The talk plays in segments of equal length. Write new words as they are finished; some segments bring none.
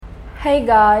Hey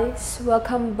guys,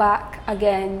 welcome back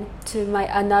again to my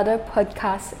another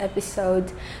podcast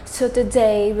episode. So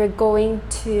today we're going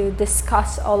to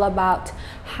discuss all about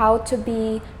how to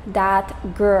be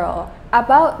that girl.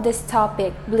 About this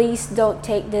topic, please don't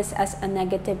take this as a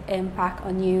negative impact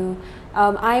on you.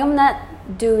 I am not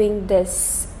doing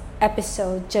this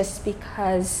episode just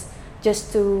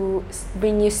to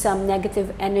bring you some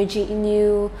negative energy in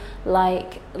you,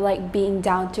 like being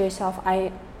down to yourself.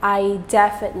 I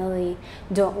definitely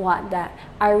don't want that.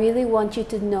 I really want you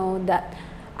to know that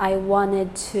I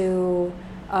wanted to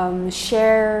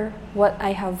share what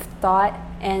I have thought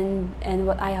and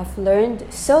what I have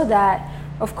learned, so that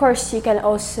of course you can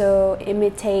also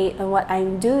imitate on what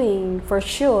I'm doing for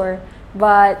sure.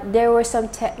 But there were some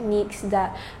techniques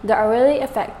that are really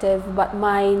effective, but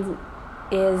mine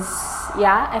is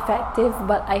effective,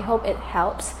 but I hope it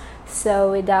helps.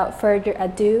 So without further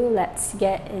ado, let's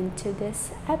get into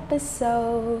this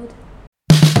episode.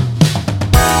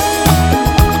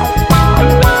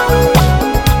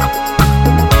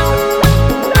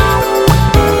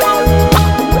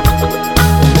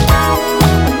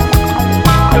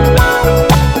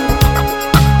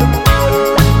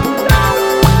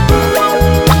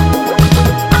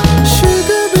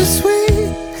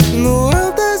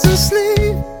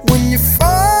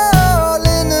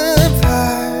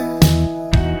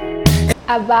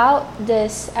 About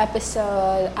this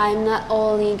episode, I'm not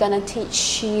only gonna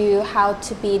teach you how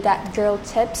to be that girl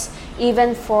tips,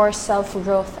 even for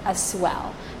self-growth as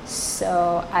well.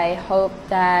 So I hope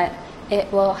that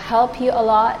it will help you a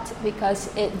lot,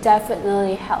 because it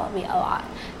definitely helped me a lot.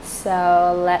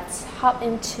 So let's hop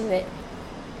into it.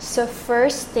 So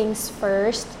first things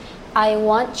first, I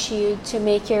want you to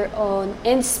make your own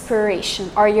inspiration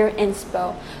or your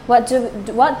inspo. What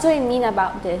do I mean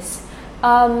about this?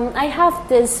 I have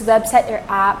this website or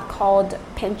app called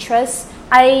Pinterest.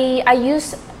 I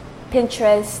use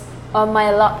Pinterest on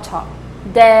my laptop.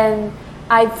 Then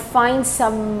I find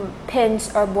some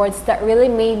pins or boards that really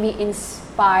made me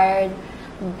inspired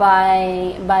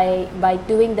by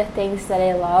doing the things that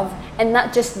I love. And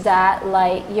not just that,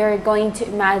 like you're going to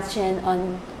imagine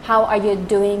on how are you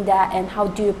doing that and how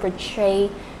do you portray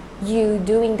you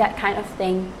doing that kind of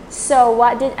thing. So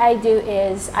what did I do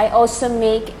is I also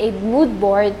make a mood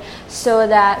board, so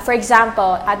that, for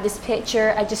example, at this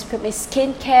picture I just put my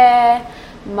skincare,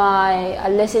 my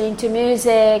listening to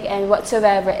music and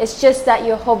whatsoever. It's just that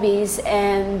your hobbies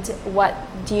and what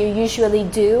do you usually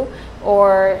do,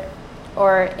 or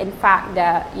in fact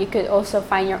that you could also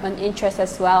find your own interest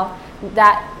as well.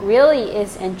 That really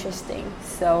is interesting.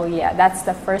 So yeah, that's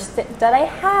the first tip that I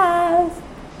have.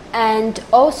 And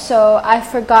also, I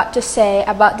forgot to say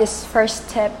about this first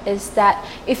tip is that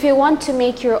if you want to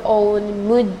make your own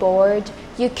mood board,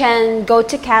 you can go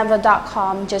to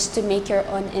canva.com just to make your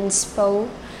own inspo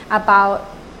about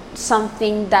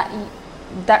something that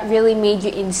really made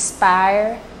you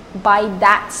inspired by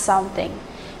that something.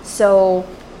 So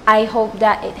I hope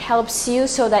that it helps you,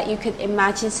 so that you could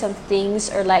imagine some things,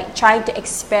 or like trying to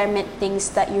experiment things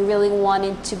that you really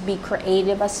wanted to be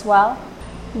creative as well.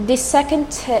 The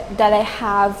second tip that I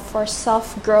have for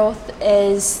self-growth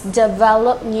is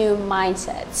develop new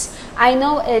mindsets. I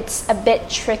know it's a bit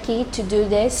tricky to do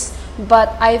this,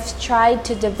 but I've tried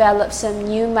to develop some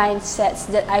new mindsets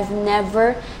that I've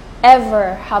never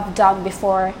ever have done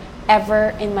before ever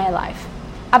in my life.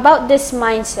 About this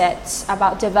mindsets,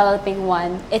 about developing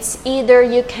one, it's either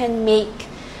you can make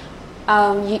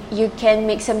you can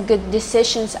make some good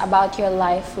decisions about your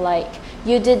life, like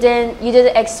you didn't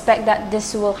expect that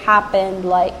this will happen.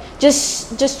 Like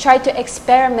just try to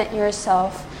experiment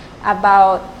yourself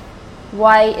about,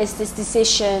 why is this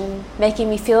decision making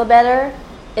me feel better?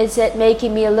 Is it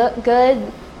making me look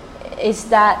good? Is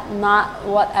that not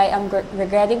what I am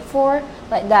regretting for?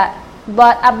 Like that.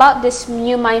 But about this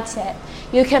new mindset,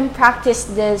 you can practice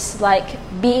this like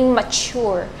being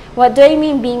mature. What do I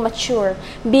mean being mature?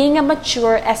 Being a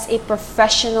mature as a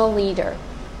professional leader.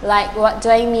 Like, what do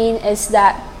I mean is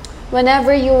that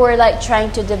whenever you were like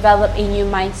trying to develop a new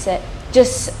mindset,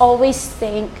 just always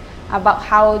think about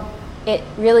how it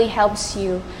really helps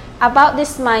you. About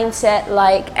this mindset,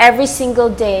 like every single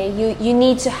day, you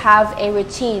need to have a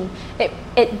routine.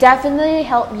 It definitely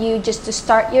helps you just to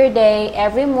start your day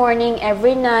every morning,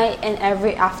 every night, and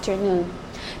every afternoon.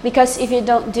 Because if you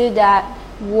don't do that,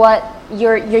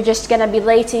 you're just gonna be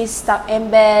lazy, stuck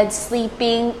in bed,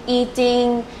 sleeping,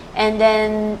 eating, and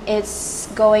then it's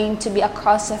going to be a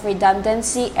cause of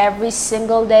redundancy every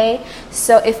single day.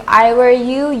 So if I were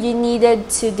you, you needed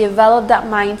to develop that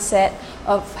mindset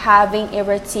of having a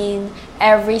routine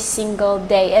every single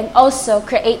day, and also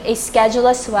create a schedule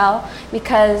as well,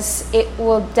 because it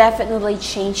will definitely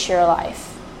change your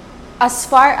life. As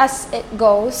far as it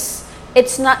goes,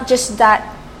 it's not just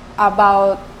that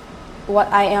about what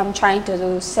I am trying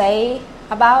to say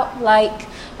about, like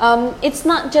it's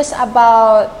not just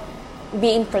about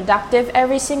being productive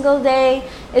every single day.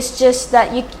 It's just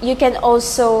that you can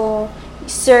also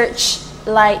search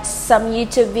like some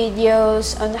YouTube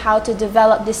videos on how to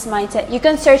develop this mindset. You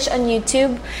can search on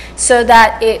YouTube so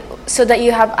that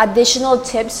you have additional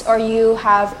tips, or you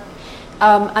have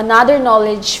another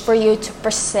knowledge for you to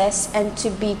process and to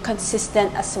be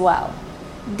consistent as well.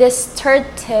 This third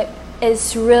tip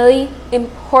is really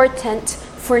important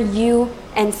for you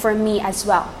and for me as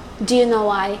well. Do you know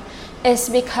why? It's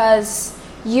because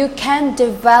you can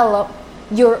develop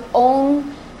your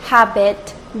own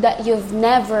habit that you've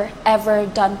never ever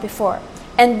done before.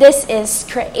 And this is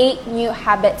create new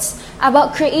habits.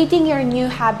 About creating your new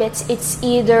habits, it's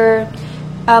either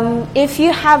if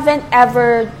you haven't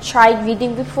ever tried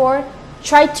reading before,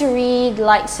 try to read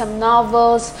like some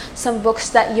novels, some books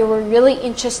that you were really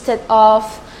interested of.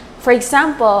 For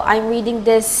example, I'm reading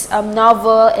this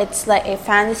novel. It's like a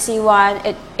fantasy one.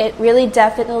 It really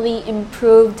definitely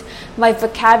improved my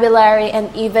vocabulary and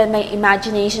even my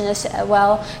imagination as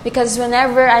well. Because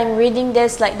whenever I'm reading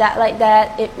this like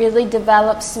that, it really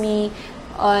develops me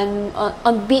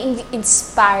on being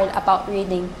inspired about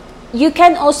reading. You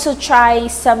can also try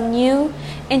some new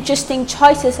interesting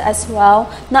choices as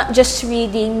well, not just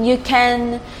reading. You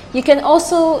can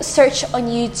also search on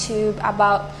YouTube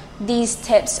about these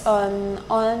tips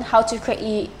on how to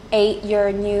create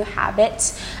your new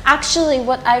habits. Actually,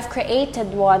 what I've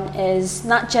created one is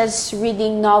not just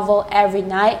reading novel every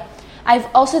night. I've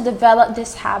also developed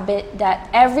this habit that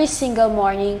every single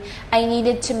morning I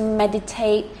needed to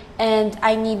meditate and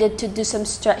I needed to do some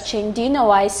stretching. Do you know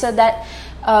why? So that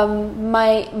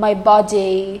my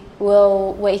body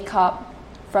will wake up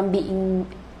from being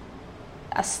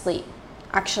asleep.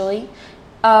 Actually,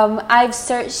 I've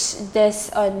searched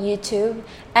this on YouTube,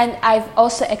 and I've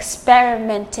also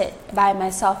experimented by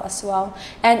myself as well,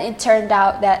 and it turned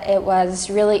out that it was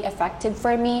really effective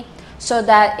for me, so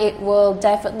that it will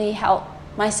definitely help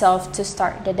myself to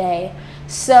start the day.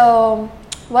 So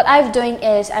what I'm doing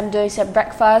is I'm doing some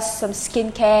breakfast, some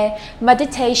skincare,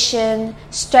 meditation,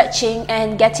 stretching,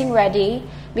 and getting ready,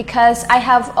 because I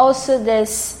have also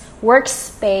this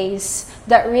workspace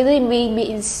that really made me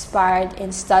inspired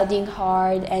in studying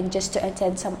hard and just to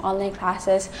attend some online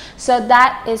classes. So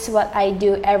that is what I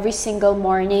do every single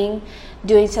morning,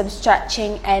 doing some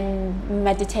stretching and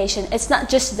meditation. It's not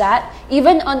just that,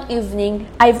 even on evening,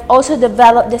 I've also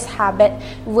developed this habit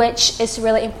which is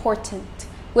really important,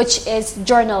 which is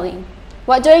journaling.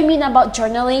 What do I mean about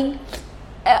journaling?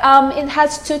 It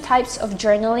has two types of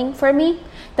journaling for me.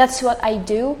 That's what I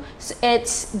do. So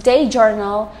it's day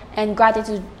journal and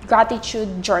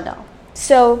gratitude journal.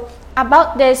 So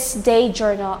about this day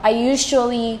journal, I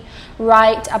usually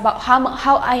write about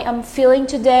how I am feeling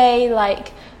today, like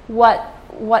what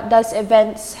does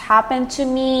events happen to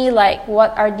me, like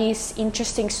what are these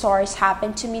interesting stories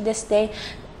happen to me this day.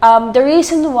 The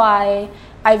reason why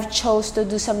I've chose to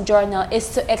do some journal is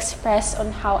to express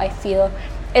on how I feel.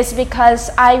 It's because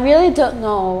I really don't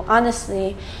know,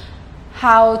 honestly,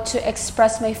 how to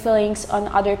express my feelings on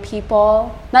other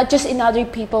people, not just in other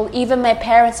people, even my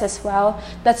parents as well.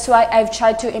 That's why I've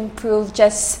tried to improve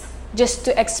just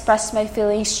to express my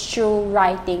feelings through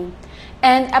writing.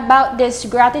 And about this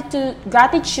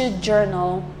gratitude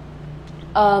journal,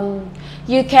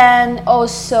 you can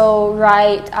also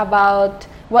write about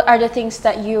what are the things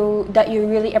that you're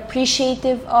really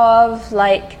appreciative of,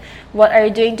 like what are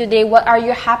you doing today, what are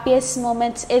your happiest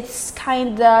moments. It's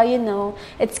kind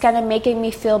of making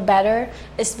me feel better.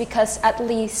 It's because at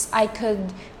least I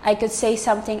could say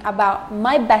something about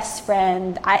my best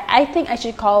friend. I think I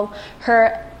should call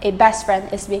her a best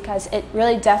friend, is because it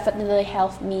really definitely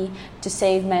helped me to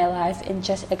save my life in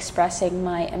just expressing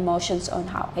my emotions on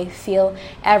how I feel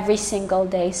every single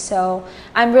day. So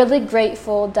I'm really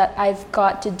grateful that I've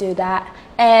got to do that.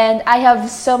 And I have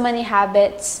so many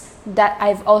habits that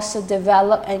I've also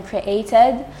developed and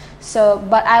created.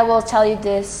 But I will tell you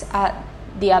this at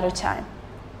the other time.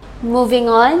 Moving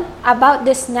on, about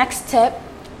this next tip,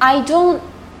 I don't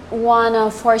want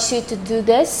to force you to do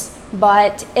this,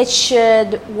 but it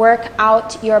should work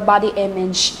out your body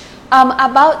image.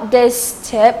 About this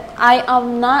tip, I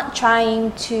am not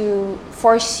trying to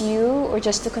force you or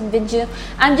just to convince you.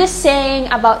 I'm just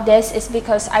saying about this is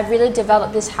because I've really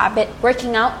developed this habit,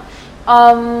 working out.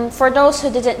 For those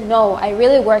who didn't know, I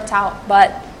really worked out,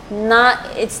 but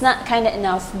it's not kind of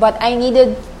enough, but I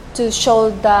needed to show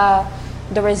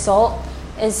the result.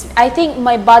 Is I think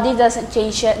my body doesn't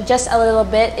change yet, just a little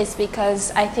bit. It's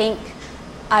because I think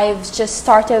I've just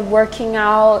started working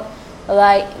out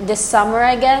like this summer,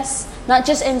 I guess. Not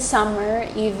just in summer,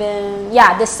 even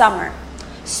this summer.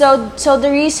 So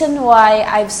the reason why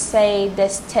I've said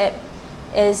this tip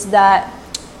is that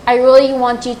I really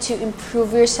want you to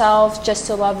improve yourself, just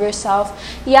to love yourself.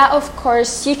 Yeah, of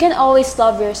course, you can always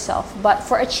love yourself, but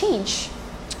for a change.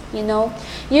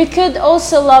 You could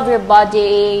also love your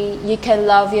body, you can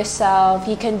love yourself,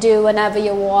 you can do whenever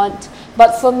you want.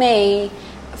 But for me,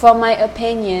 for my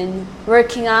opinion,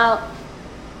 working out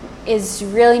is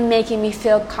really making me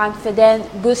feel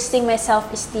confident, boosting my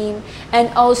self-esteem, and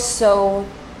also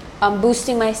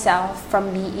boosting myself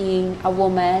from being a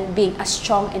woman, being a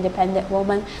strong, independent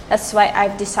woman. That's why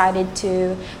I've decided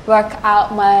to work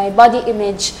out my body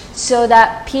image so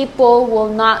that people will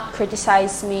not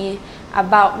criticize me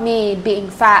about me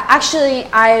being fat. Actually,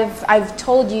 I've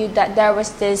told you that there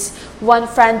was this one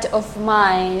friend of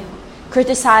mine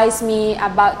criticized me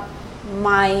about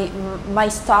my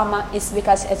stomach is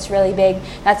because it's really big.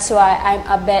 That's why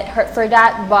I'm a bit hurt for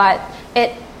that, but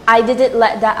I didn't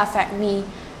let that affect me.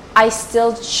 I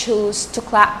still choose to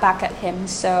clap back at him.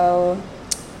 So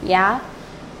yeah,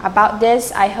 about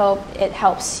this, I hope it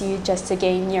helps you just to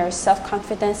gain your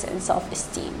self-confidence and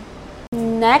self-esteem.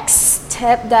 Next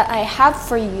tip that I have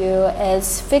for you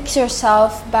is fix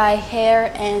yourself by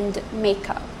hair and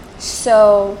makeup.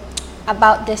 So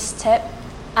about this tip,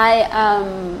 I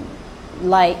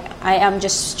am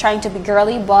just trying to be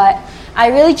girly, but I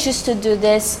really choose to do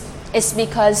this is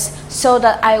because so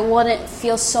that I wouldn't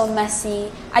feel so messy.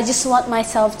 I just want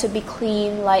myself to be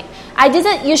clean. Like, I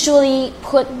didn't usually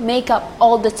put makeup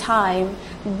all the time,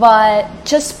 but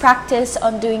just practice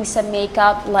on doing some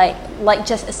makeup, like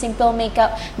just a simple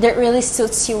makeup that really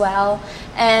suits you well.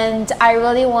 And I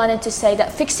really wanted to say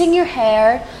that fixing your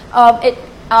hair,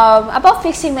 about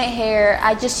fixing my hair,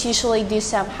 I just usually do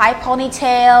some high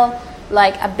ponytail,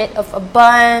 like a bit of a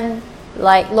bun,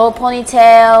 like low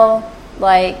ponytail,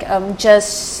 like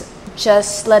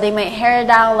just letting my hair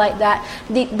down like that.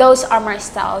 Those are my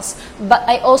styles. But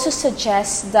I also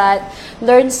suggest that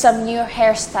learn some new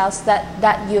hairstyles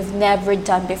that you've never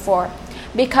done before,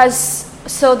 because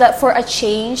so that for a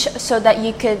change, so that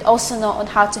you could also know on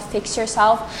how to fix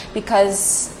yourself,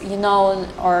 because we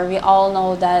all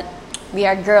know that we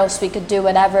are girls, we could do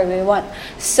whatever we want.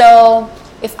 So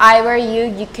if I were you,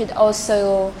 you could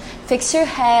also fix your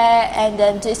hair and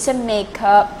then do some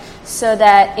makeup so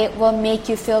that it will make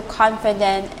you feel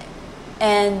confident,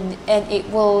 and it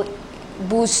will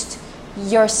boost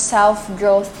your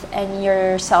self-growth and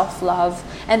your self-love,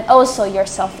 and also your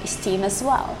self-esteem as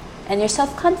well, and your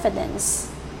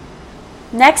self-confidence.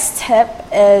 Next tip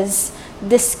is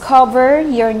discover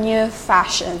your new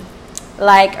fashion,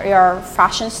 like your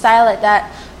fashion style, like that.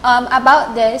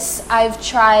 About this, I've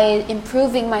tried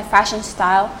improving my fashion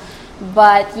style,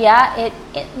 but yeah,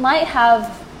 it might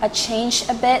have a change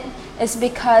a bit. Is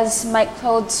because my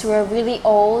clothes were really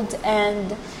old,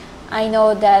 and I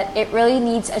know that it really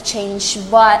needs a change.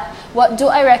 But what do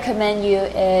I recommend you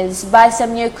is buy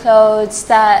some new clothes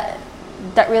that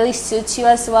really suits you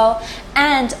as well.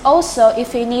 And also,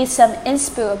 if you need some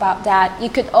inspo about that, you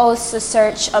could also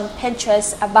search on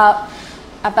Pinterest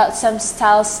about some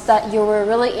styles that you were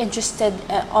really interested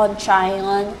on trying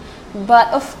on. But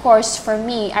of course, for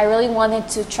me, I really wanted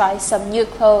to try some new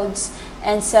clothes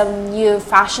and some new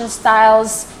fashion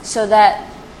styles so that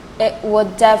it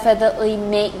would definitely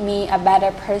make me a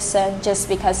better person just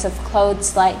because of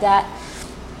clothes like that.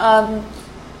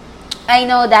 I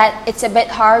know that it's a bit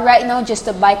hard right now just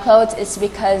to buy clothes. It's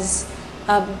because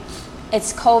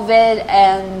it's COVID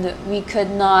and we could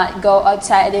not go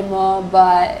outside anymore,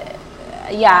 but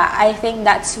yeah, I think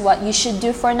that's what you should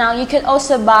do for now. You could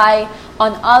also buy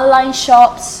on online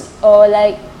shops, or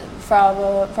like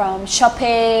from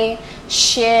Shopee,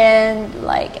 Shein,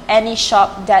 like any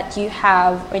shop that you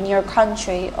have in your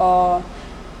country, or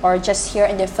just here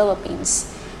in the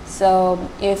Philippines. So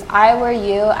if I were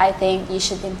you, I think you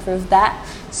should improve that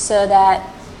so that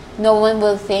no one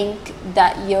will think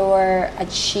that you're a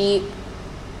cheap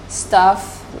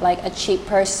stuff, like a cheap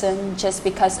person just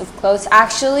because of clothes.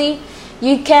 Actually,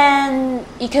 you can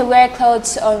wear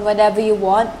clothes on whatever you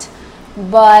want,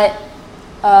 but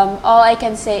all I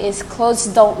can say is clothes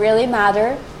don't really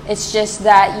matter. It's just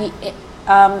that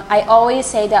I always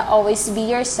say that always be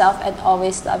yourself and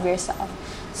always love yourself.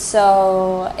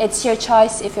 So it's your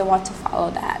choice if you want to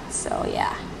follow that. So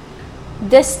yeah.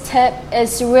 this tip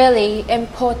is really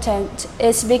important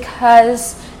is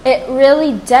because it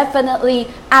really definitely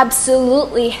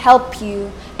absolutely help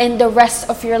you in the rest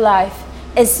of your life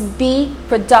is be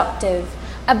productive.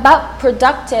 About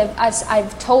productive, as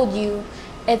I've told you,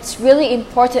 it's really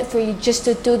important for you just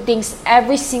to do things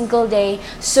every single day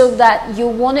so that you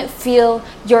won't feel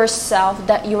yourself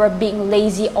that you are being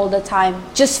lazy all the time.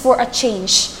 Just for a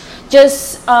change,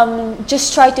 just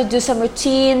try to do some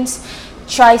routines,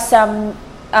 try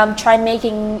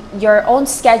making your own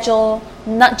schedule,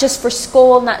 not just for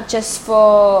school, not just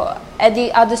for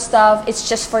any other stuff, it's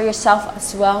just for yourself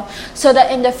as well, so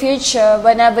that in the future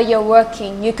whenever you're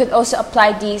working you could also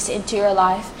apply these into your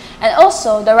life and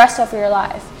also the rest of your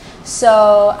life.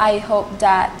 So I hope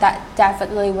that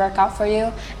definitely work out for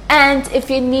you. And if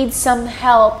you need some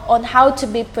help on how to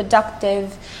be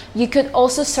productive, you could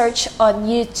also search on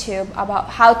YouTube about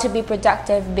how to be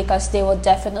productive, because they will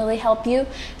definitely help you.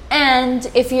 And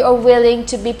if you are willing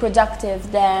to be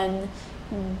productive, then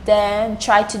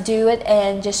try to do it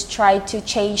and just try to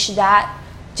change that,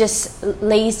 just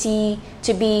lazy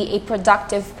to be a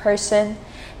productive person.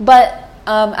 But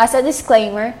as a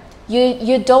disclaimer,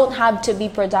 you don't have to be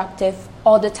productive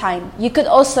all the time. You could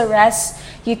also rest,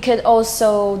 you could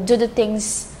also do the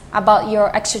things about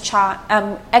your extra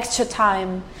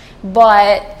time,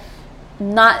 but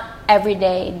not every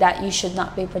day that you should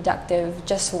not be productive.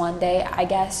 Just one day, I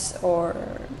guess. Or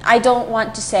I don't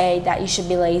want to say that you should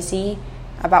be lazy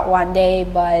about one day,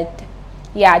 but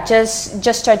yeah,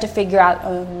 just try to figure out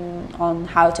on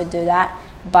how to do that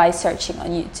by searching on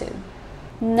YouTube.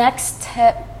 Next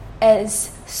tip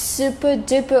is super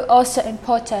duper also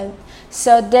important.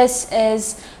 So this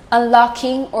is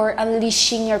unlocking or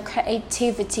unleashing your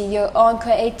creativity, your own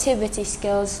creativity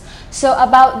skills. So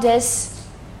about this,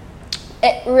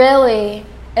 it really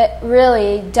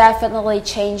definitely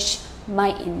changed my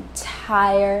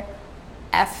entire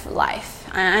life.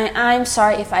 I'm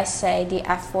sorry if I say the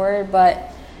F word,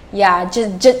 but yeah,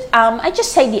 I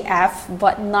just say the F,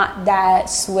 but not that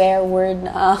swear word.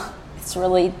 It's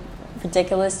really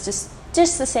ridiculous.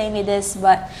 Just the same it is,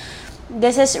 but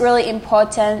this is really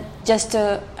important just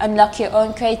to unlock your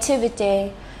own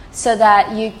creativity so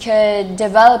that you could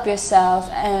develop yourself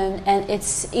and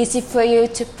it's easy for you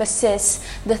to persist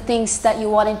the things that you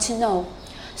wanted to know.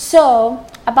 So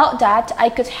about that, I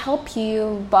could help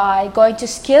you by going to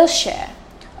Skillshare.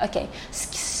 Okay,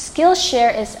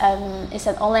 Skillshare is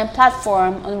an online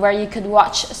platform on where you could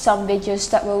watch some videos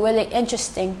that were really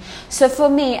interesting. So for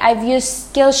me, I've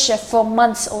used Skillshare for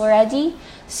months already.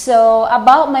 So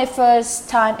about my first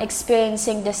time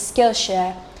experiencing the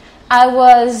Skillshare, I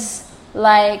was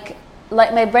like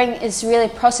my brain is really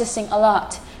processing a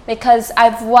lot, because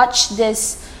I've watched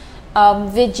this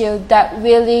video that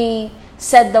really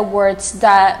said the words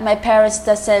that my parents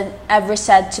doesn't ever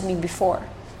said to me before.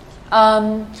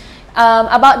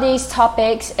 About these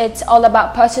topics, it's all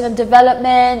about personal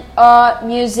development, art,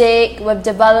 music, web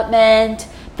development,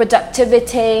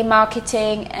 productivity,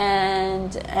 marketing,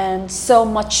 and so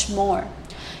much more.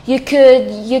 You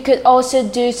could also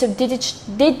do some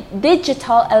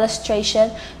digital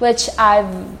illustration, which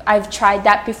I've tried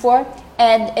that before,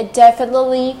 and it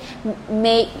definitely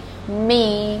made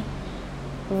me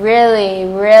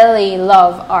really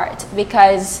love art,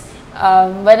 because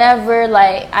whenever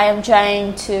like I am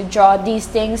trying to draw these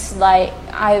things, like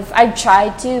I've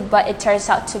tried to, but it turns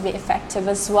out to be effective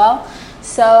as well.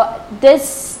 So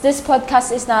this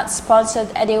podcast is not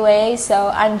sponsored anyway, so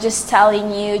I'm just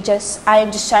telling you,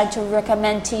 I'm just trying to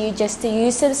recommend to you just to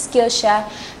use some Skillshare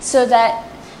so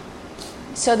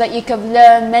that you can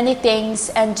learn many things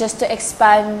and just to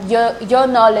expand your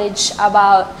knowledge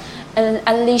about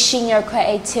unleashing your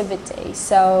creativity.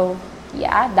 So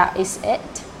yeah, that is it.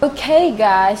 Okay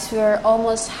guys, we're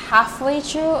almost halfway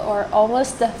through or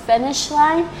almost the finish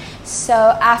line. So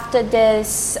after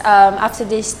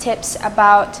these tips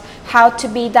about how to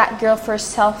be that girl for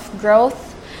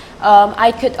self-growth,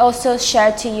 I could also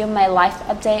share to you my life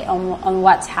update on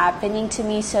what's happening to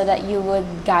me so that you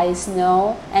would guys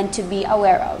know and to be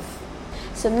aware of.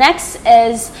 So next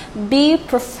is be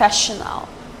professional.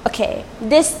 Okay,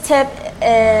 this tip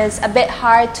is a bit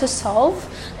hard to solve.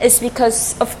 It's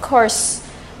because, of course,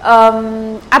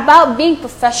 about being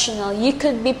professional, you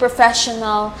could be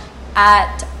professional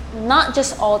at not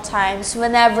just all times.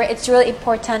 Whenever it's really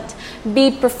important,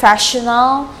 be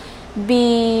professional.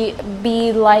 Be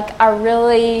like a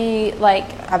really like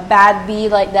a bad bee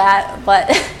like that. But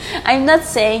I'm not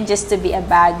saying just to be a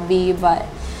bad bee, but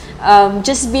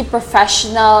just be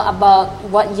professional about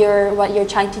what you're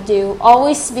trying to do.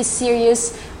 Always be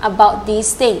serious about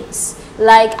these things.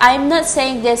 Like, I'm not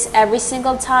saying this every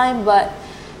single time, but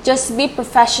Just be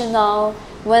professional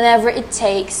whenever it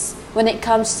takes. When it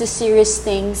comes to serious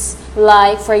things,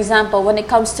 like for example, when it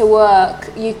comes to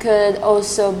work, you could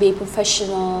also be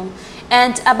professional.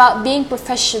 And about being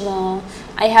professional,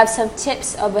 I have some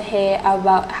tips over here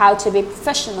about how to be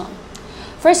professional.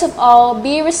 First of all,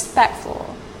 be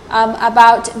respectful.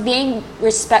 About being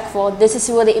respectful, this is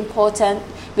really important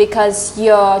because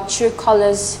your true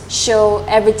colors show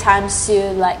every time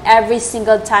soon, like every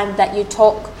single time that you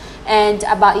talk, and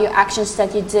about your actions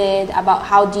that you did, about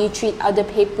how do you treat other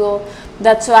people.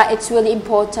 That's why it's really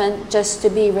important just to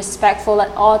be respectful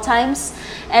at all times.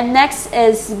 And next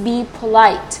is be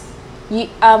polite.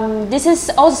 This is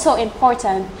also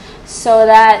important so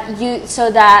that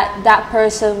that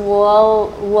person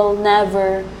will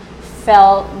never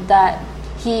felt that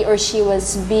he or she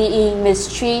was being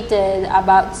mistreated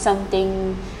about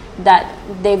something that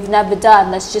they've never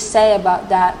done. Let's just say about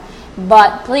that.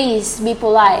 But please be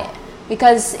polite,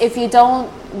 because if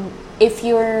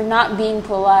you're not being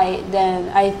polite, then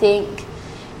I think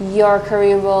your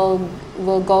career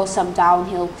will go some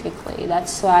downhill quickly.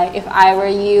 That's why if I were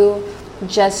you,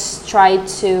 just try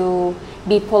to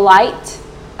be polite.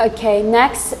 Okay,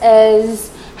 next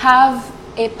is have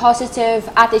a positive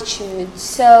attitude.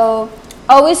 So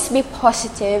always be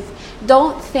positive.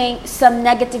 Don't think some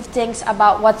negative things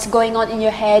about what's going on in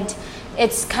your head.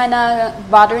 It's kind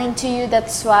of bothering to you.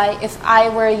 That's why if I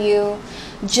were you,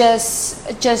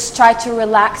 just try to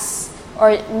relax,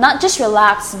 or not just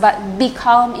relax, but be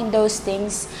calm in those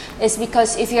things. It's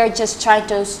because if you're just trying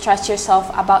to stress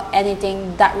yourself about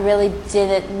anything that really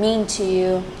didn't mean to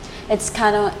you, it's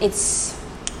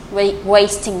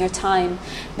wasting your time.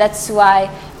 That's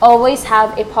why always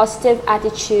have a positive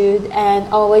attitude and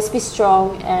always be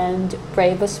strong and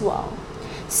brave as well.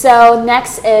 So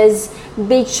next is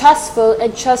be trustful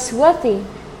and trustworthy.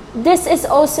 This is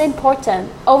also important.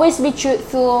 Always be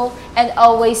truthful and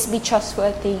always be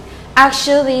trustworthy.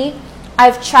 Actually,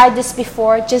 I've tried this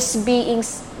before, just being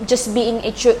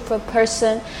a truthful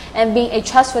person and being a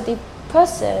trustworthy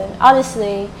person,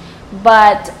 honestly.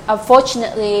 But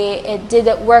unfortunately, it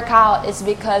didn't work out. It's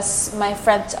because my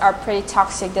friends are pretty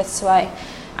toxic. That's why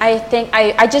I think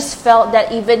I just felt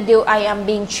that even though I am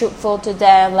being truthful to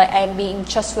them, like I'm being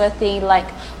trustworthy, like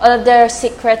all of their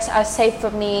secrets are safe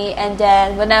from me. And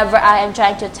then whenever I am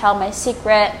trying to tell my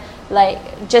secret,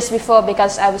 like just before,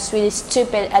 because I was really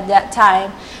stupid at that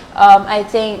time, I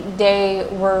think they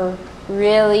were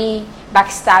really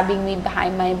backstabbing me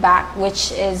behind my back,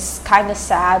 which is kind of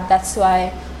sad. That's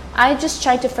why I just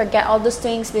try to forget all those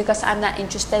things, because I'm not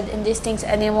interested in these things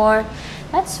anymore.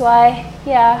 That's why,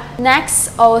 yeah.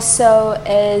 Next also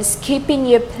is keeping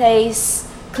your place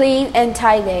clean and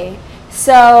tidy.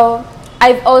 So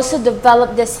I've also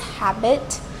developed this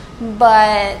habit,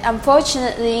 but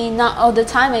unfortunately not all the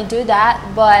time I do that.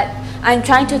 But I'm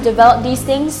trying to develop these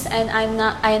things, and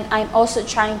I'm also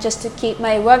trying just to keep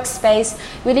my workspace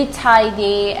really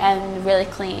tidy and really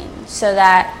clean, so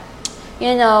that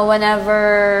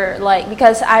whenever,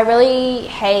 because I really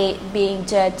hate being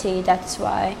dirty. That's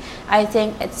why I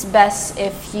think it's best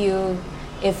if you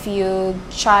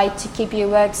try to keep your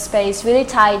workspace really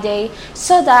tidy,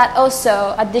 so that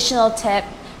also additional tip,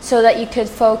 so that you could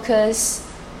focus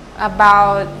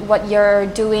about what you're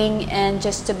doing and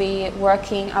just to be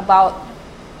working about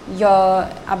your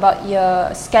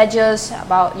schedules,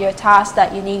 about your tasks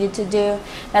that you needed to do.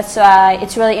 That's why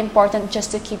it's really important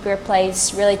just to keep your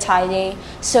place really tidy,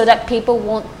 so that people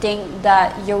won't think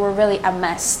that you were really a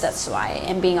mess. That's why,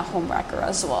 and being a homewrecker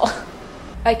as well.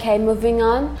 Okay, moving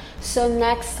on. So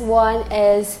next one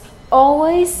is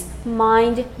always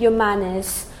mind your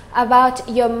manners. About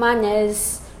your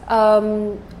manners,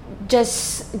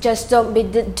 just don't be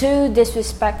too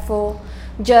disrespectful.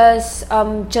 Just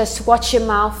watch your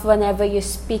mouth whenever you're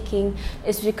speaking.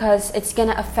 It's because it's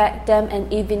gonna affect them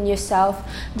and even yourself.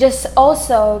 Just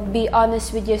also be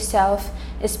honest with yourself.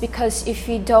 It's because if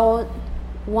you don't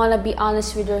want to be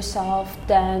honest with yourself,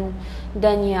 then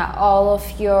yeah, all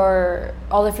of your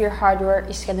hard work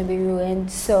is gonna be ruined.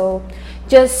 So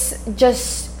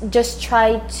just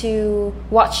try to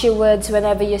watch your words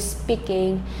whenever you're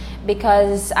speaking,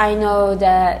 because I know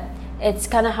that it's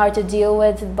kind of hard to deal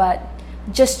with, but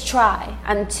just try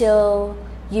until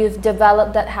you've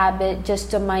developed that habit, just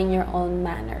to mind your own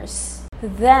manners.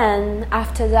 Then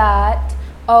after that,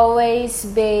 always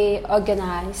be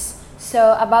organized.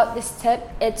 So about this tip,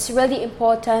 it's really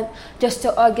important just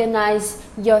to organize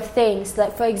your things.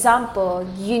 Like for example,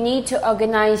 you need to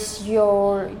organize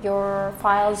your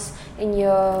files in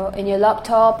your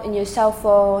laptop, in your cell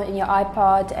phone, in your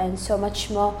iPod, and so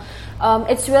much more.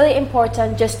 It's really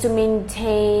important just to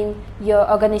maintain your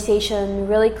organization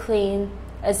really clean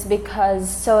is because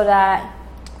so that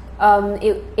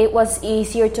it was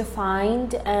easier to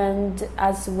find, and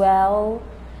as well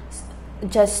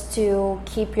just to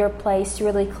keep your place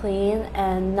really clean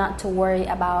and not to worry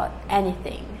about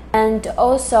anything. And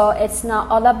also, it's not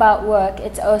all about work,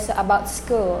 it's also about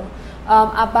school.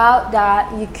 About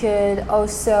that, you could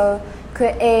also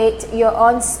create your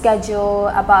own schedule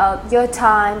about your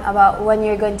time, about when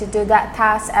you're going to do that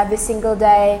task every single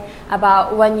day,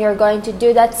 about when you're going to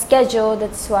do that schedule.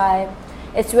 That's why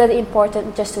it's really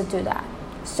important just to do that,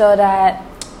 so that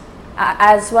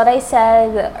as what I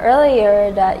said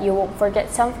earlier, that you won't forget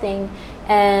something,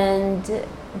 and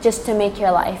just to make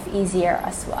your life easier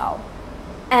as well.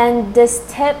 And this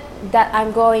tip that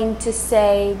I'm going to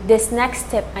say, this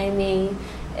next tip I mean,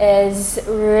 is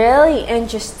really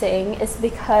interesting. It's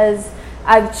because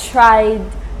I've tried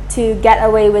to get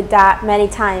away with that many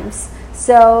times.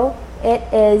 So it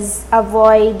is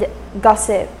avoid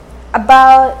gossip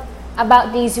about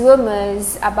these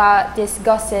rumors, about this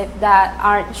gossip that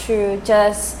aren't true.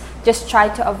 Just try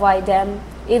to avoid them,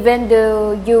 even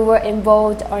though you were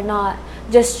involved or not.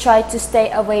 Just try to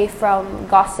stay away from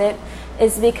gossip.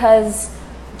 It's because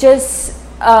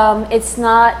it's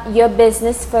not your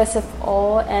business first of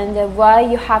all, and why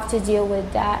you have to deal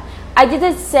with that. I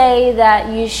didn't say that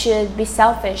you should be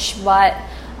selfish, but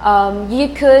you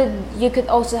could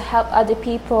also help other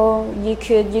people. You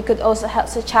could also help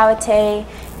the charity,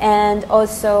 and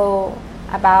also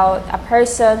about a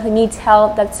person who needs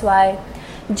help. That's why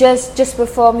just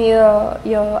perform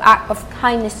your act of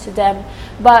kindness to them.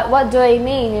 But what do I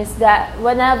mean is that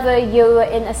whenever you're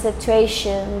in a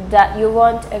situation that you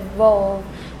won't evolve,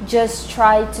 just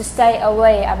try to stay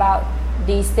away about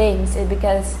these things,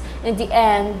 because in the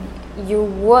end you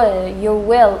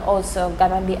will also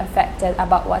gonna be affected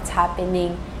about what's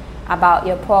happening, about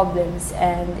your problems,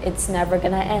 and it's never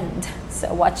gonna end.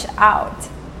 So watch out.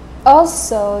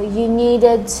 Also, you need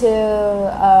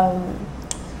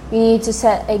to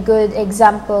set a good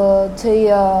example to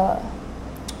your,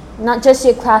 not just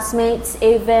your classmates,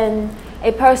 even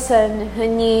a person who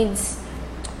needs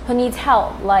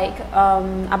help, like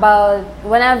about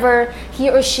whenever he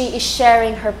or she is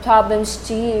sharing her problems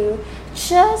to you,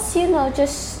 just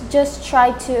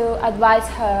try to advise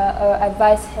her or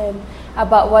advise him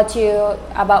about what you're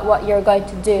going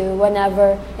to do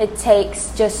whenever it takes,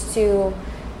 just to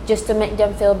make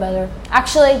them feel better.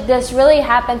 Actually, this really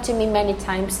happened to me many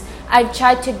times. I've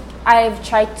tried to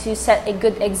set a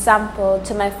good example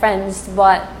to my friends,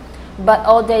 but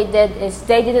all they did is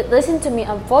they didn't listen to me,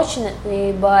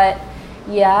 unfortunately. But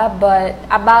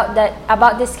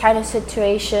about this kind of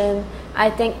situation, I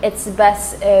think it's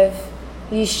best if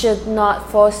you should not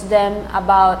force them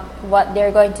about what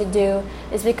they're going to do.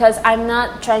 It's because I'm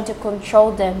not trying to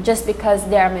control them just because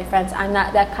they are my friends. I'm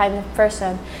not that kind of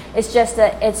person. It's just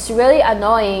that it's really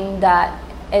annoying, that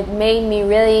it made me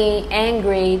really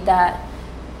angry that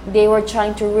they were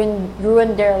trying to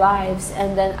ruin their lives.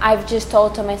 And then I've just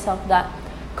told to myself that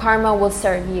karma will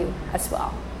serve you as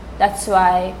well. That's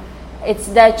why it's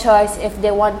their choice if they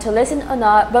want to listen or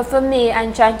not. But for me,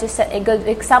 I'm trying to set a good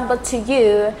example to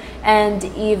you and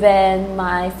even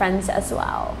my friends as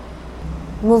well.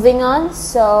 Moving on,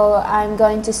 so I'm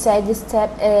going to say this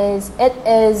tip is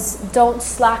don't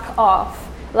slack off.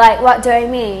 Like, what do I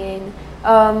mean?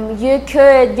 You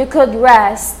could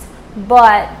rest,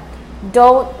 but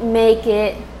don't make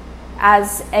it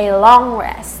as a long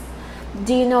rest.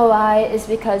 Do you know why? It's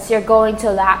because you're going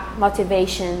to lack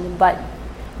motivation. But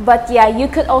yeah, you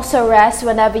could also rest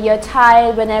whenever you're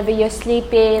tired, whenever you're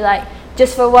sleepy. Like,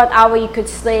 just for 1 hour you could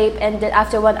sleep, and then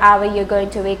after 1 hour you're going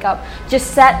to wake up.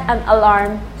 Just set an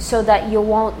alarm so that you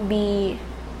won't be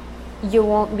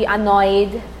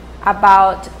annoyed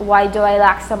about why do I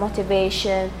lack some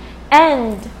motivation.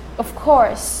 And of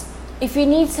course, if you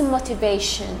need some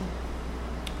motivation,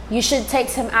 you should take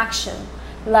some action.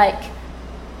 Like,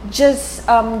 just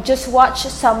watch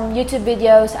some YouTube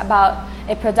videos about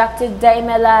a productive day in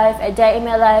my life,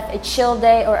 a chill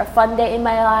day, or a fun day in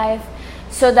my life,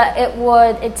 so that it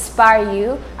would inspire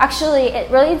you. Actually, it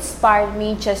really inspired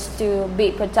me just to be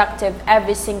productive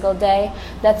every single day.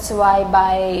 That's why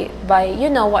by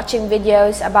watching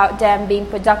videos about them being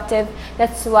productive,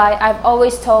 that's why I've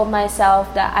always told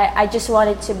myself that I just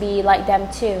wanted to be like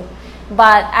them too.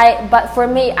 But for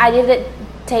me, I didn't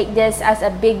take this as a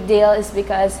big deal, is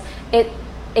because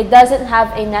it doesn't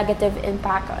have a negative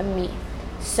impact on me.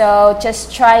 So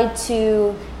just try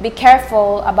to be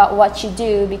careful about what you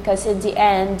do, because in the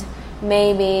end,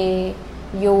 maybe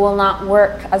you will not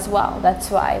work as well. That's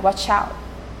why, watch out.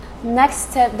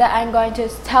 Next tip that I'm going to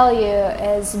tell you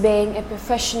is being a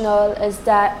professional is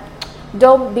that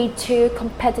don't be too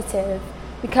competitive.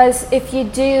 Because if you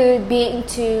do being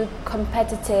too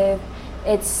competitive,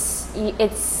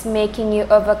 it's making you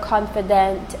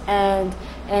overconfident, and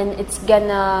it's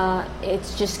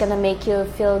just gonna make you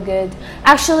feel good.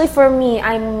 Actually, for me,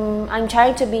 I'm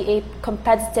trying to be a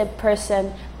competitive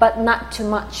person, but not too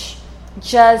much,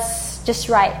 just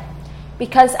right,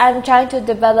 because I'm trying to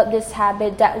develop this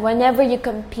habit that whenever you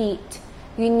compete,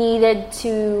 you needed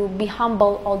to be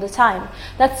humble all the time.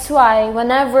 That's why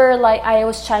whenever like I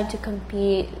was trying to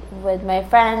compete with my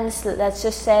friends, let's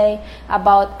just say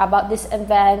about this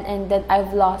event, and then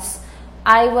I've lost,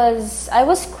 I was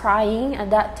crying at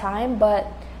that time. But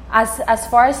as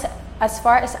far as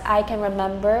I can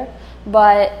remember,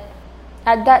 but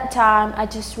at that time I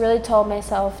just really told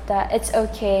myself that it's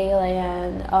okay,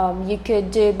 Leanne. You could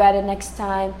do better next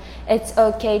time. It's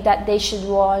okay that they should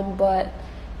won, but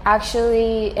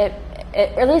actually it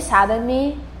really saddened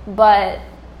me. But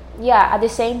yeah, at the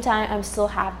same time I'm still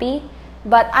happy.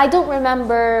 But I don't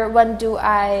remember when do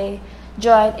I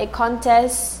join a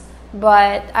contest,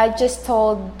 but I just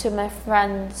told to my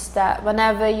friends that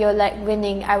whenever you're like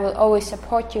winning, I will always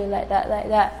support you, like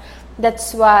that.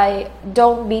 That's why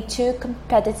don't be too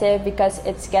competitive, because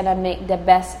it's gonna make the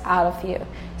best out of you.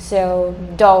 So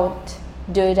don't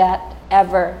do that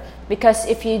ever, because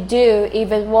if you do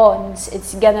even once,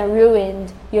 it's gonna ruin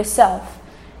yourself,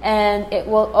 and it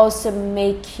will also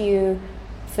make you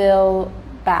feel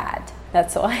bad.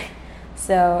 That's why.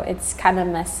 So it's kind of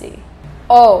messy.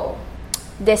 Oh,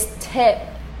 this tip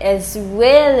is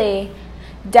really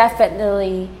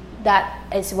definitely, that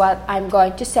is what I'm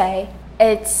going to say.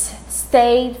 It's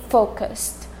stay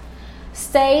focused.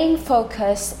 Staying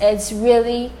focused is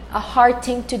really a hard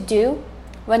thing to do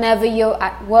whenever you're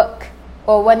at work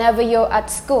or whenever you're at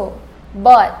school.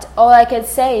 But all I can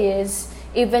say is,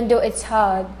 even though it's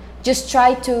hard, just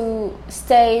try to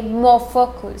stay more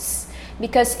focused,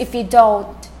 because if you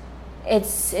don't,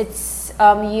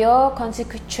 your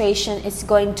concentration is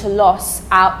going to lose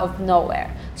out of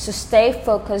nowhere. So stay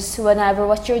focused whenever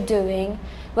what you're doing.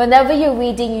 Whenever you're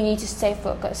reading, you need to stay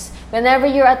focused. Whenever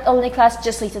you're at online class,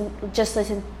 just listen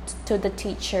to the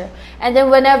teacher. And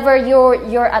then whenever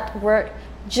you're at work,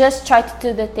 just try to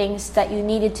do the things that you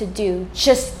needed to do.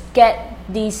 Just get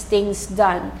these things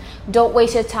done. Don't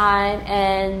waste your time,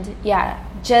 and yeah,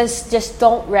 just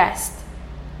don't rest.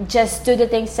 Just do the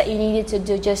things that you needed to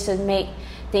do just to make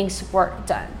things work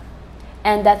done.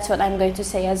 And that's what I'm going to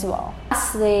say as well.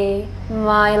 Lastly,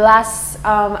 my last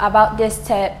about this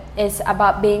tip is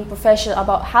about being professional,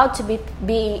 about how to be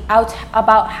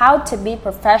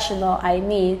professional. I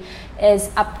mean,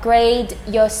 is upgrade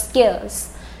your skills.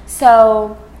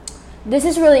 So this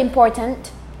is really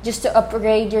important, just to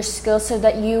upgrade your skills so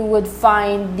that you would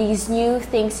find these new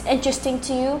things interesting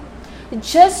to you.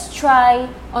 Just try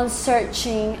on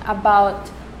searching about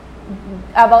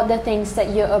the things that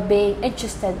you are being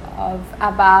interested of.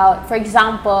 About, for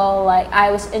example, like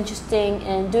I was interested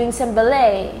in doing some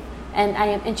ballet, and I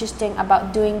am interested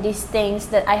about doing these things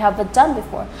that I haven't done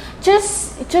before.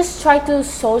 Just try to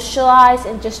socialize,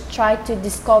 and just try to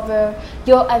discover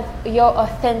your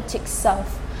authentic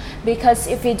self. Because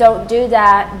if you don't do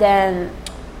that, then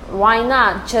why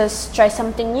not just try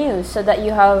something new, so that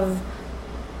you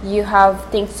have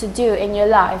things to do in your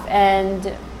life,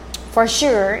 and for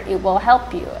sure it will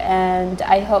help you, and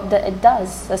I hope that it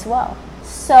does as well.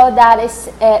 So that is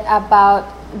it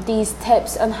about these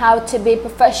tips on how to be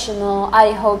professional.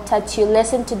 I hope that you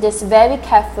listen to this very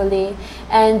carefully,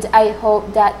 and I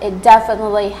hope that it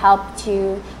definitely helped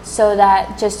you, so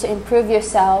that just to improve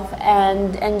yourself,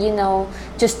 and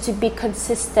just to be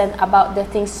consistent about the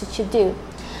things that you do.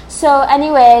 So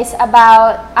anyways,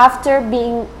 about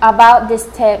this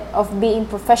tip of being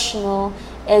professional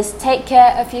is take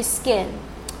care of your skin.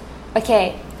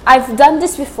 Okay, I've done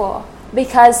this before,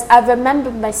 because I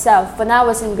remember myself when I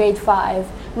was in grade 5,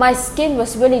 my skin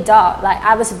was really dark, like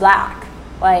I was black,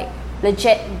 like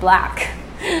legit black.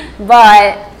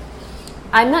 But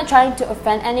I'm not trying to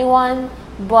offend anyone,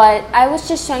 but I was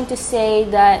just trying to say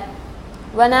that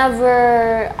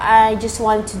whenever I just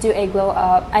want to do a glow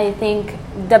up, I think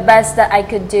the best that I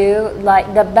could do,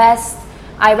 like the best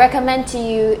I recommend to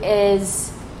you,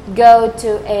 is go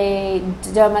to a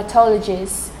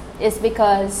dermatologist. Is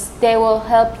because they will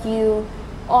help you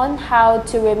on how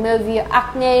to remove your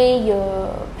acne,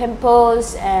 your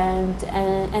pimples, and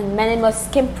many more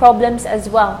skin problems as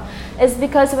well. It's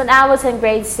because when I was in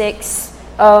grade 6,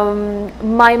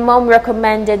 my mom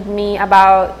recommended me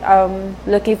about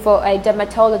looking for a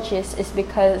dermatologist. Is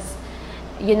because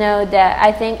that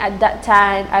I think at that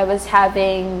time I was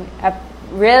having a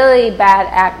really bad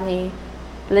acne,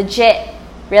 legit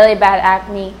really bad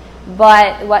acne,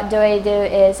 But what do I do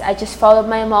is I just followed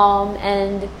my mom,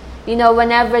 and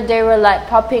whenever they were like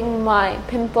popping my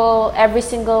pimple, every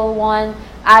single one,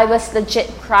 I was legit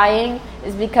crying.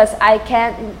 It's because I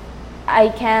can't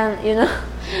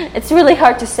it's really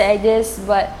hard to say this,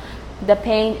 but the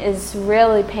pain is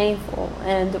really painful,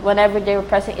 and whenever they were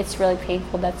pressing, it's really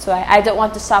painful. That's why I don't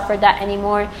want to suffer that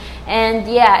anymore. And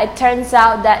yeah, it turns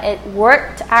out that it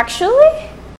worked actually.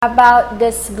 About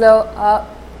this glow up,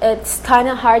 it's kind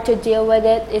of hard to deal with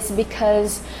it. It's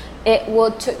because it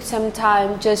will take some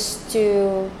time just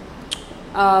to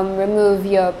remove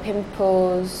your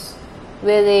pimples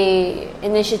really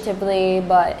initiatively,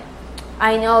 but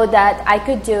I know that I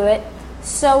could do it.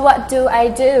 So what do I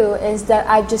do is that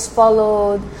I just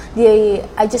followed the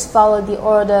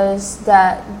orders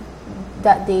that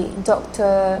the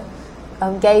doctor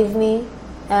gave me,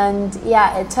 and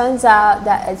yeah, it turns out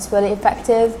that it's really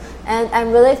effective, and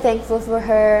I'm really thankful for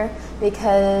her,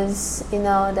 because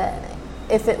that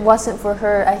if it wasn't for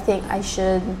her, I think I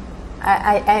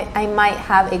might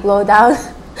have a glow down.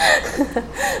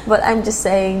 But I'm just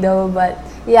saying though. But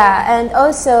yeah, and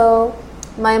also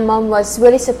my mom was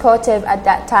really supportive at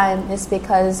that time. Is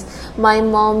because my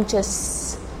mom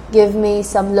just gave me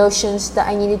some lotions that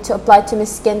I needed to apply to my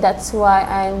skin. That's why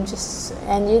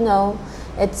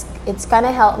it's kind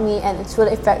of helped me, and it's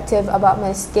really effective about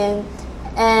my skin.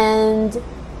 And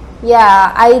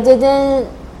yeah, I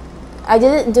didn't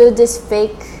do this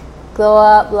fake glow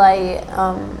up. Like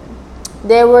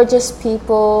there were just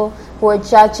people who were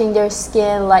judging their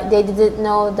skin, like they didn't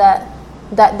know that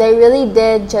they really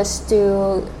did just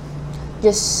what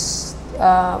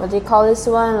do you call this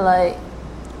one, like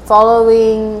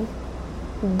following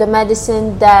the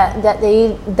medicine that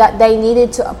they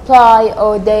needed to apply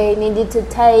or they needed to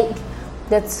take.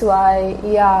 That's why,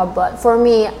 yeah. But for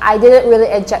me, I didn't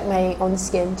really inject my own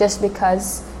skin just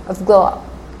because of glow up.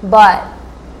 But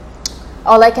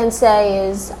all I can say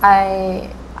is I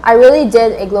really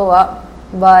did a glow up,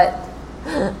 but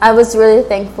I was really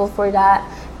thankful for that.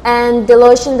 And the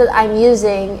lotion that I'm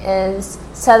using is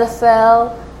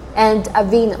Cetaphil and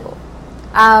Aveeno.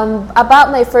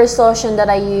 About my first lotion that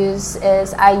I use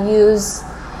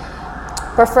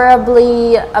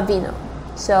preferably Aveeno.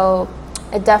 So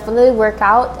it definitely worked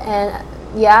out, and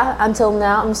yeah, until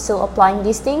now I'm still applying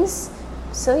these things.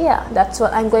 So yeah, that's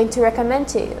what I'm going to recommend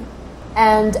to you.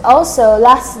 And also,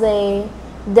 lastly,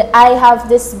 I have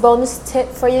this bonus tip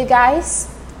for you guys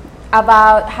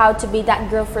about how to be that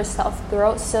girl for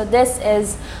self-growth. So this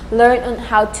is learn on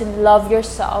how to love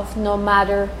yourself no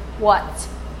matter what.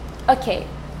 Okay,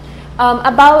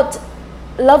 about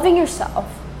loving yourself,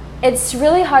 it's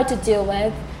really hard to deal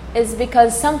with. Is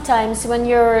because sometimes when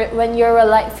you're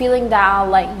like feeling down,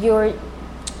 like you're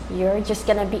just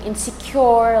gonna be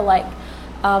insecure, like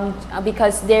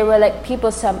because there were like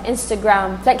people, some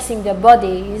Instagram flexing their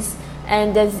bodies,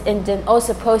 and then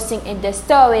also posting in their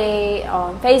story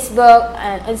on Facebook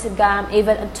and Instagram,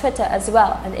 even on Twitter as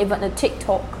well, and even on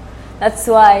TikTok. That's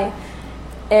why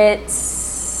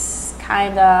it's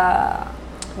kind of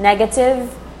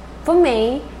negative for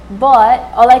me. But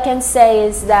all I can say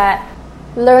is that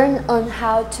learn on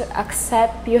how to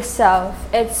accept yourself.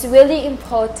 It's really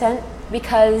important,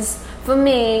 because for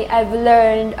me, I've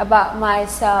learned about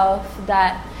myself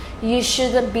that you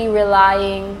shouldn't be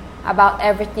relying about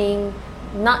everything,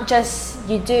 not just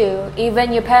you do,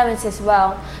 even your parents as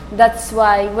well. That's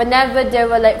why whenever they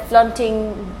were like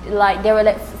flaunting, like they were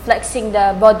like flexing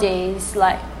their bodies,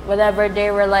 like whenever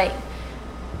they were like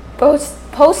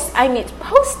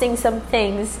posting some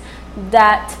things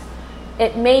that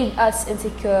it made us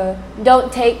insecure,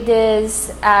 don't take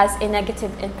this as a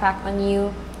negative impact on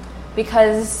you,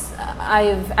 because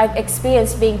I've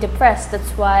experienced being depressed.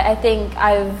 That's why I think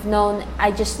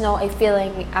I just know a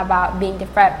feeling about being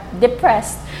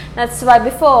depressed. That's why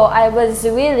before I was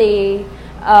really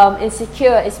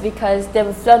insecure, is because they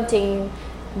were flaunting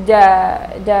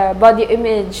the body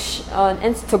image on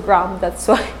Instagram. That's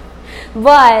why.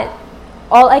 But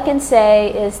all I can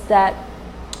say is that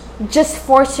just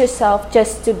force yourself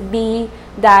just to be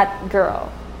that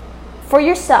girl for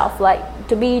yourself, like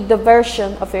to be the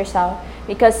version of yourself.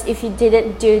 Because if you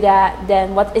didn't do that,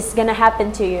 then what is gonna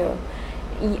happen to you?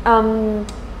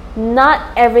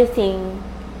 Not everything,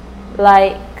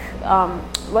 like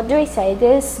what do I say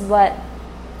this? But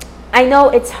I know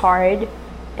it's hard,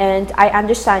 and I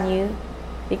understand you,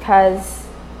 because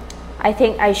I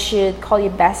think I should call you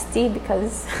bestie,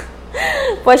 because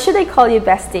what should I call you,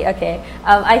 bestie? Okay,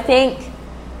 I think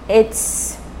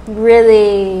it's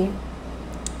really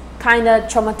kind of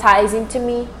traumatizing to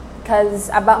me, because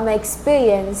about my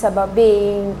experience about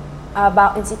being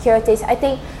about insecurities. I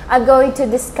think I'm going to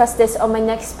discuss this on my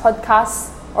next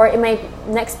podcast, or in my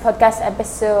next podcast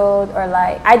episode, or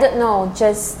like, I don't know,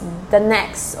 just the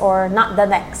next or not the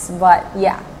next, but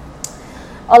yeah.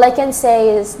 All I can say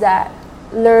is that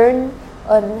learn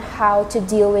on how to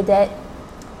deal with it,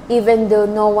 even though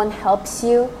no one helps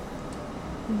you.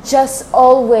 Just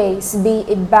always be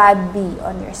a bad bee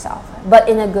on yourself, but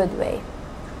in a good way,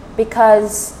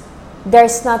 because there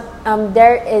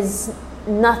is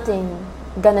nothing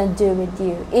gonna do with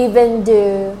you, even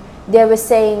though they were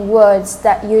saying words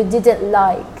that you didn't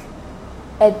like.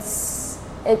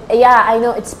 Yeah, I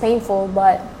know it's painful,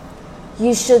 but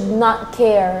you should not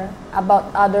care about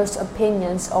others'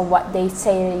 opinions or what they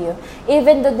say to you,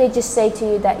 even though they just say to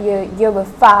you that you were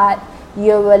fat,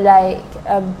 you were like,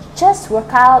 just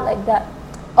work out like that.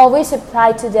 Always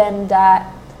reply to them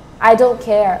that I don't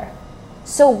care.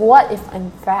 So what if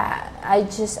I'm fat? I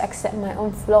just accept my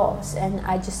own flaws, and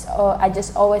I just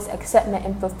always accept my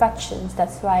imperfections.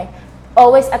 That's why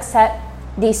always accept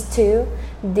these two,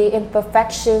 the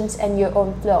imperfections and your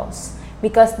own flaws,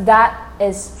 because that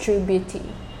is true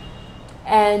beauty.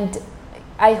 And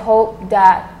I hope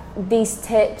that these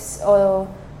tips or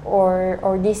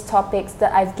these topics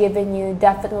that I've given you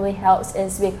definitely helps,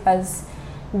 is because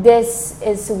this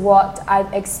is what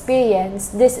I've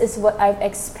experienced, this is what I've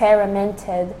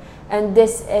experimented, and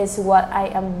this is what I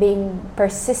am being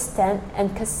persistent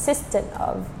and consistent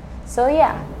of. So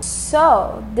yeah,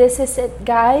 so this is it,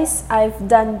 guys. I've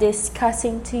done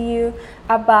discussing to you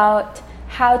about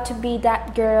how to be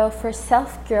that girl for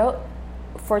self-growth,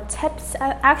 for tips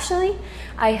actually.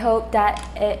 I hope that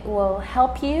it will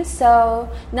help you. So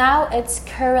now it's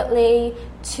currently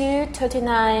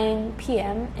 2:39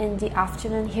 p.m. in the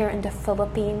afternoon here in the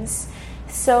Philippines.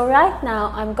 So right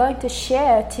now I'm going to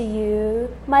share to you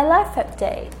my life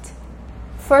update.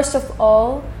 First of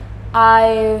all,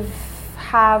 I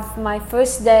have my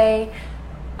first day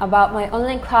about my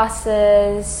online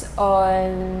classes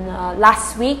on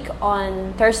last week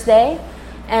on Thursday,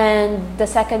 and the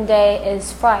second day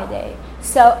is Friday.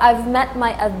 So I've met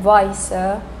my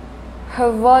advisor.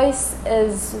 Her voice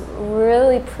is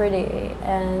really pretty,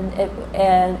 and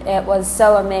it was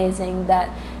so amazing that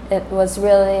it was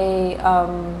really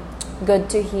good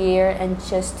to hear and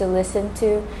just to listen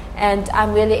to. And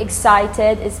I'm really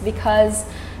excited. It's because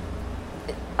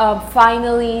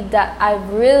finally that I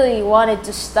really wanted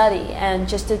to study and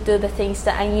just to do the things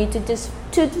that I need to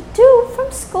do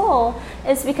from school.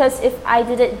 It's because if I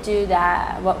didn't do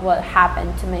that, what would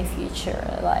happen to my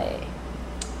future? Like,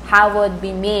 how would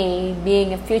be me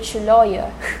being a future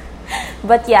lawyer?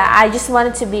 But yeah, I just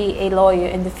wanted to be a lawyer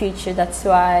in the future. That's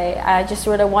why I just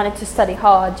really wanted to study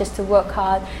hard, just to work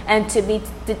hard, and to be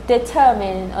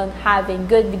determined on having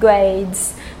good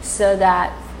grades, so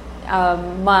that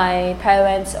my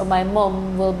parents or my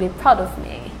mom will be proud of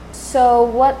me. So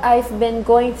what I've been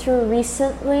going through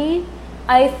recently,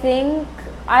 I think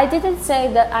I didn't say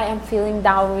that I am feeling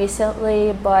down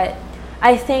recently, but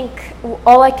I think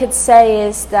all I could say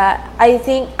is that I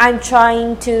think I'm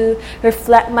trying to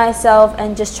reflect myself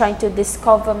and just trying to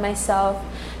discover myself,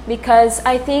 because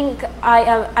I think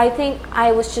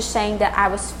I was just saying that I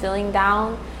was feeling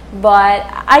down, but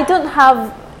I don't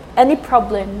have any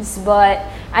problems. But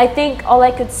I think all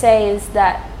I could say is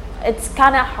that it's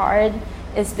kind of hard,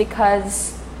 is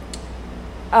because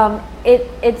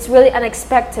it's really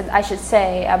unexpected, I should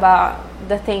say, about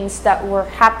the things that were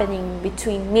happening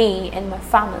between me and my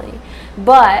family.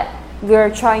 But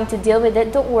we're trying to deal with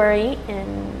it. Don't worry,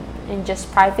 in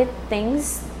just private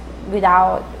things,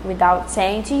 without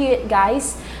saying to you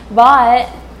guys. But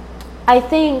I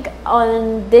think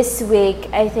on this week,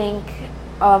 I think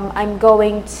I'm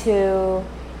going to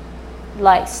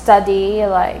like study,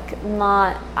 like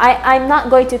I'm not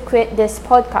going to quit this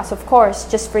podcast, of course,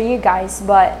 just for you guys,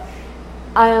 but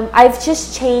I've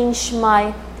just changed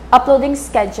my uploading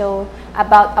schedule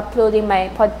about uploading my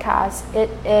podcast. It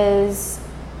is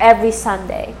every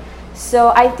Sunday.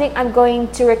 So I think I'm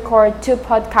going to record 2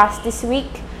 podcasts this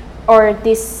week, or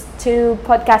this 2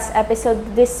 podcast episodes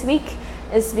this week,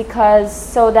 is because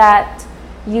so that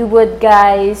you would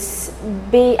guys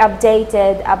be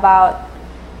updated about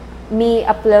me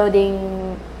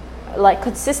uploading like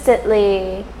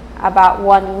consistently about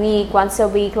once a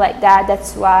week, like that.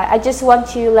 That's why I just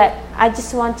want you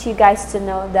guys to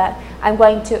know that I'm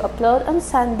going to upload on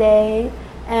Sunday,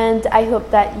 and I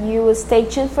hope that you will stay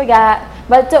tuned for that.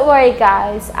 But don't worry,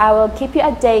 guys, I will keep you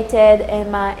updated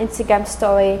in my Instagram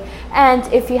story. And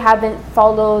if you haven't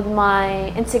followed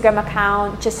my Instagram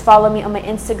account, just follow me on my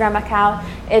Instagram account.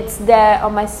 It's there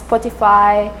on my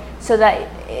Spotify, so that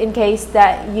in case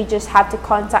that you just have to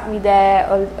contact me there,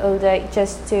 or like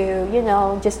just to,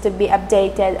 just to be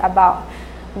updated about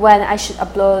when I should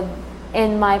upload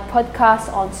in my podcast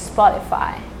on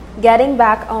Spotify. Getting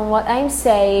back on what I'm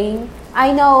saying,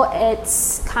 I know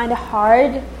it's kind of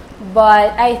hard,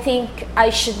 but I think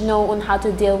I should know on how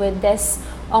to deal with this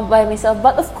by myself.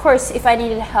 But of course, if I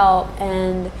needed help,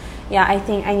 and I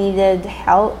think I needed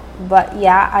help, but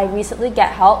I recently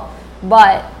get help,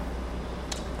 but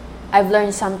I've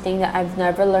learned something that I've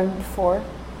never learned before,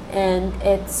 and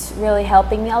it's really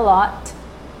helping me a lot.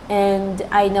 And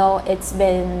I know it's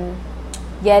been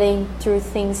getting through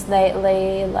things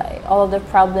lately, like all of the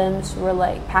problems, we're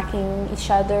like packing each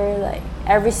other, like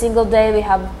every single day we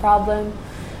have a problem.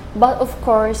 But of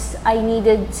course, I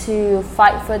needed to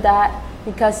fight for that,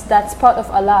 because that's part of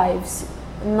our lives.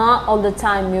 Not all the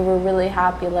time we were really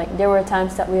happy, like there were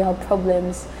times that we had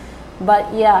problems. But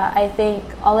I think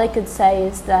all I could say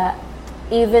is that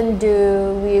even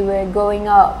though we were growing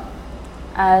up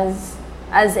as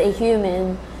a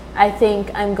human, I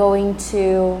think I'm going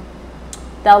to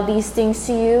tell these things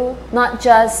to you, not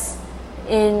just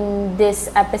in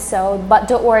this episode, but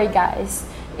don't worry, guys.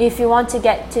 If you want to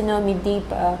get to know me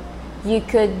deeper, you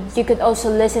could also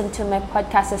listen to my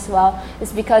podcast as well.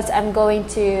 It's because I'm going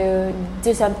to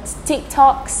do some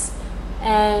TikToks,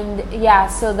 and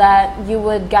so that you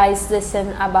would guys listen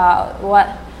about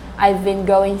what I've been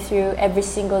going through every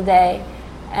single day.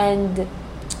 And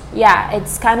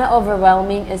it's kind of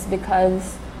overwhelming, is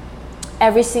because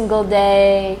every single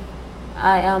day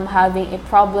I am having a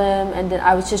problem, and then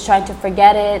I was just trying to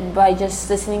forget it by just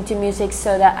listening to music,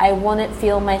 so that I wouldn't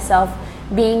feel myself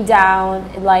being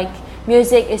down. Like,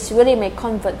 music is really my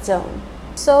comfort zone.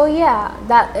 So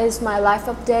that is my life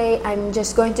update. I'm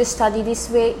just going to study this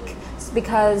week,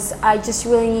 because I just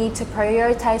really need to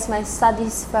prioritize my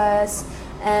studies first,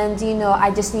 and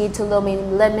I just need to know my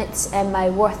limits and my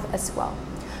worth as well.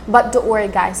 But don't worry,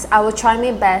 guys, I will try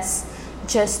my best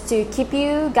just to keep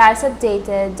you guys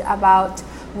updated about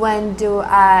when do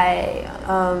I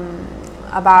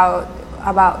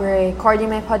about recording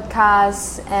my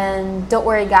podcast. And don't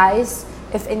worry, guys,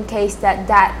 if in case that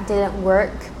didn't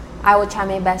work, I will try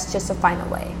my best just to find a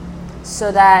way,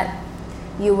 so that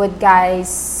you would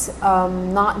guys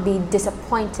not be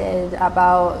disappointed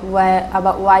about why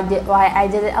I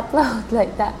didn't upload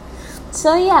like that.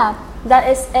 So that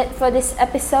is it for this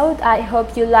episode. I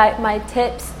hope you like my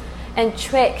tips and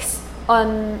tricks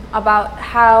on about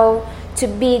how to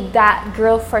be that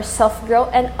girl for self-growth,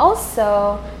 and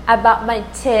also about my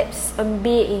tips on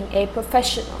being a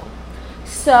professional.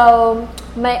 So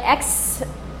my next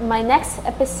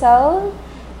episode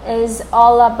is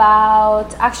all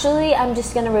about, actually I'm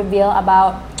just gonna reveal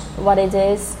about what it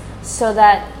is, so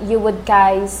that you would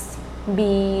guys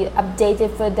be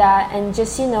updated for that, and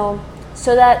just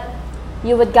so that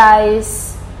you would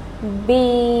guys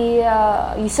be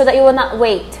so that you will not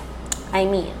wait,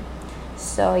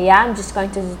 so I'm just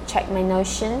going to check my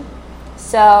Notion.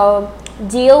 So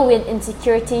deal with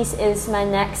insecurities is my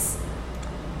next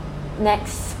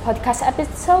podcast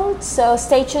episode, so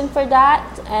stay tuned for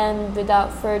that. And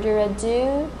without further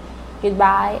ado,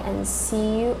 goodbye, and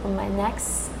see you on my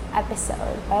next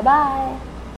episode. Bye bye.